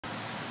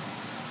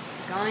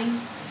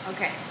going?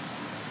 Okay.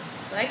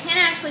 So I can't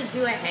actually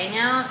do a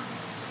hangout,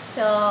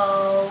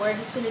 so we're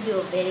just gonna do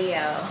a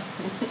video.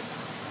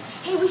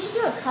 Hey, we should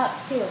do a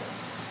cup too.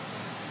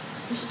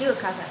 We should do a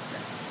cup after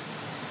this.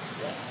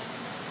 Yeah.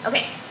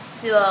 Okay,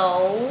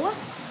 so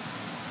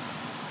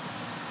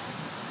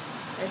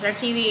there's our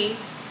TV.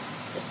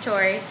 There's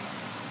Tori.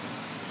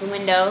 The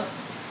window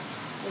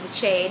with a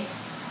shade.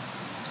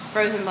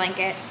 Frozen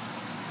blanket.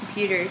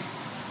 Computers.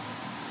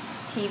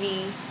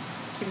 TV.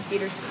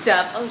 Computer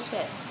stuff. Oh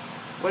shit.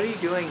 What are you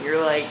doing?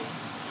 You're like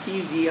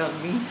TV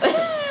on me.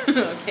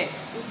 Okay.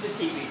 This is the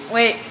TV.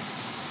 Wait.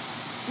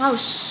 Oh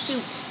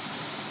shoot.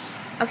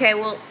 Okay,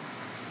 well,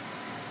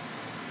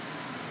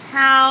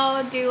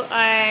 how do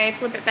I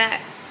flip it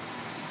back?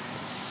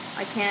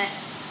 I can't.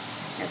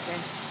 Okay.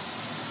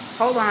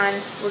 Hold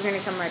on. We're gonna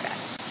come right back.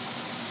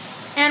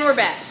 And we're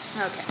back.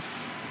 Okay.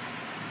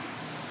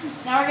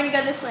 Now we're gonna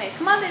go this way.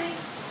 Come on, baby.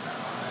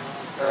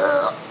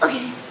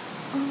 Okay.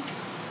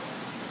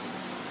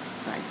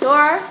 Alright,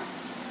 door.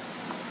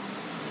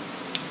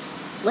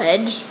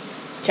 Ledge.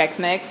 Chex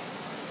Mix.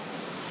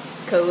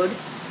 Code.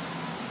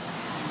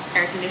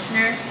 Air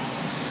conditioner.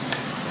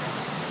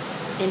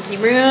 Empty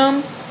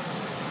room.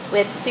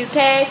 With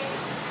suitcase.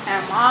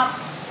 And a mop.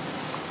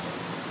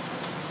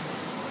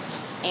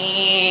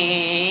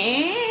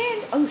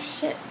 And oh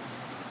shit.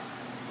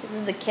 This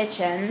is the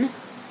kitchen.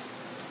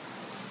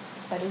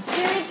 But it's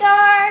very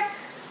dark.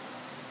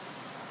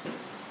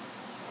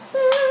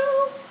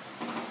 Woo.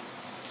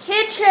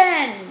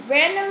 Kitchen!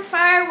 Random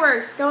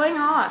fireworks going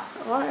off.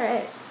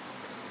 Alright.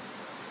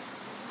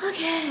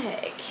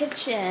 Okay.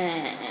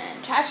 Kitchen.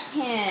 Trash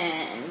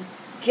can.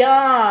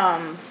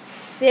 Gum.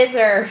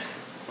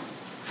 Scissors.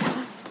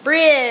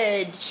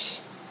 Fridge.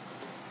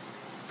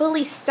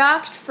 Fully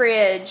stocked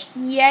fridge.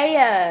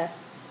 Yeah.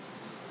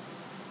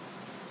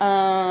 Ooh,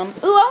 I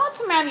want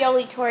some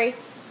ravioli, Tori.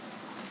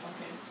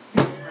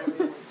 Okay.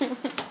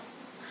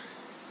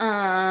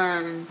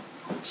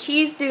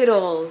 Cheese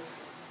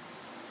doodles.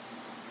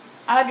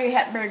 Audrey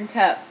Hepburn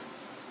cup.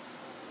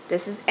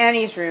 This is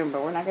Annie's room,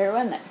 but we're not gonna go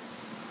in there.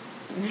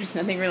 There's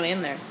nothing really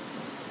in there.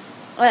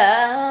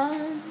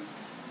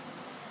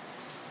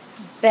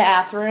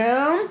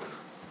 Bathroom.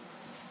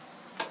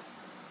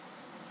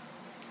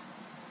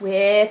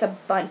 With a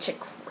bunch of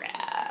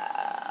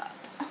crap.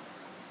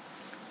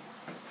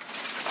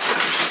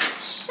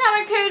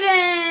 Shower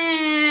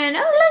curtain!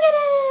 Oh, look at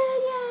it!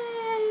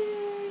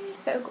 Yay!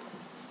 So cool.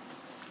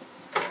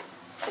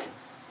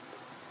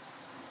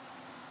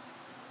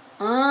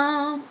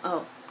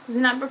 Oh. Is it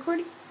not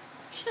recording?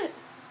 Shit.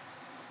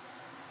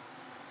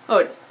 Oh,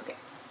 it is. Okay.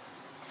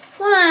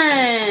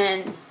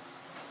 One.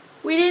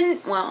 We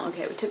didn't, well,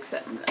 okay, we took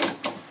 7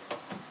 minutes.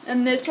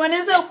 And this one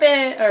is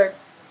open, or,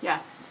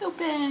 yeah, it's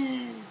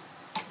open.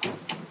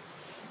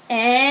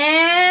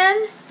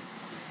 And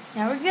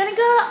now we're gonna go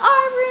to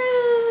our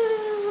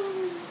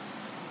room.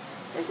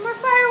 There's more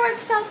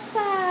fireworks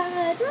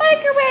outside.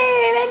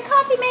 Microwave and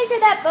coffee maker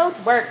that both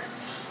work.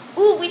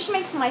 Ooh, we should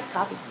make some iced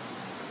coffee.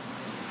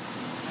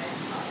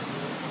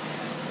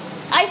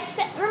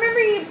 Remember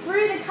you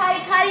brew the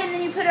kati and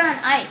then you put it on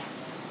ice.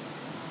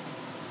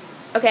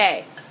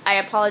 Okay, I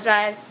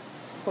apologize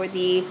for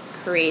the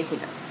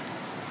craziness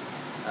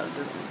of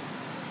the room.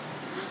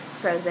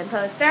 Frozen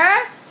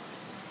poster.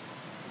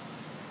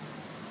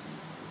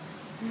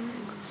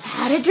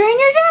 How to Train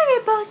Your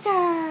Dragon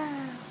poster.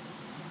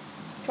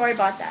 Tori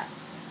bought that.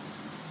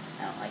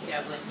 I don't like it.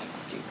 Yeah, Blake makes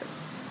stupid.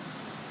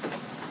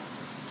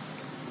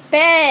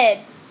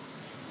 Bed.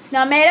 It's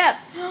not made up.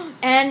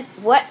 And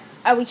what?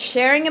 Are we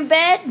sharing a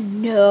bed?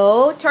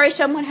 No. Tori,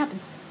 show them what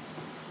happens.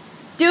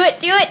 Do it,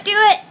 do it, do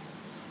it.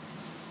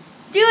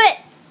 Do it.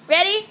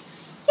 Ready?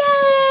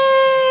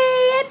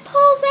 Yay! It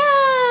pulls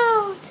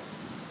out.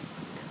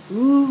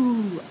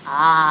 Ooh,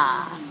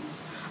 ah.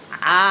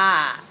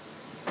 Ah.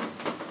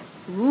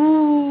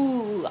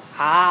 Ooh,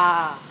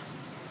 ah.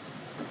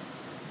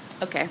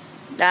 Okay,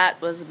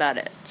 that was about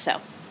it. So,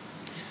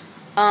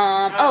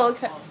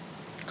 except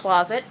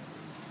closet.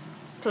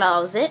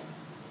 Closet.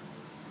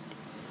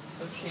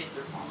 Those shades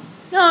are falling.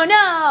 Oh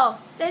no!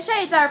 The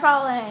shades are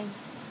falling.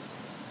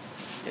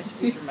 You have to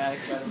be dramatic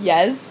about it.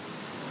 Yes.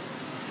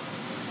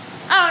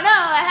 Oh no,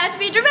 I have to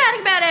be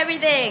dramatic about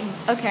everything.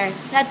 Okay,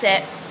 that's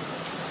it.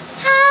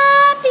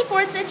 Happy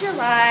 4th of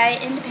July,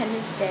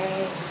 Independence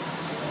Day.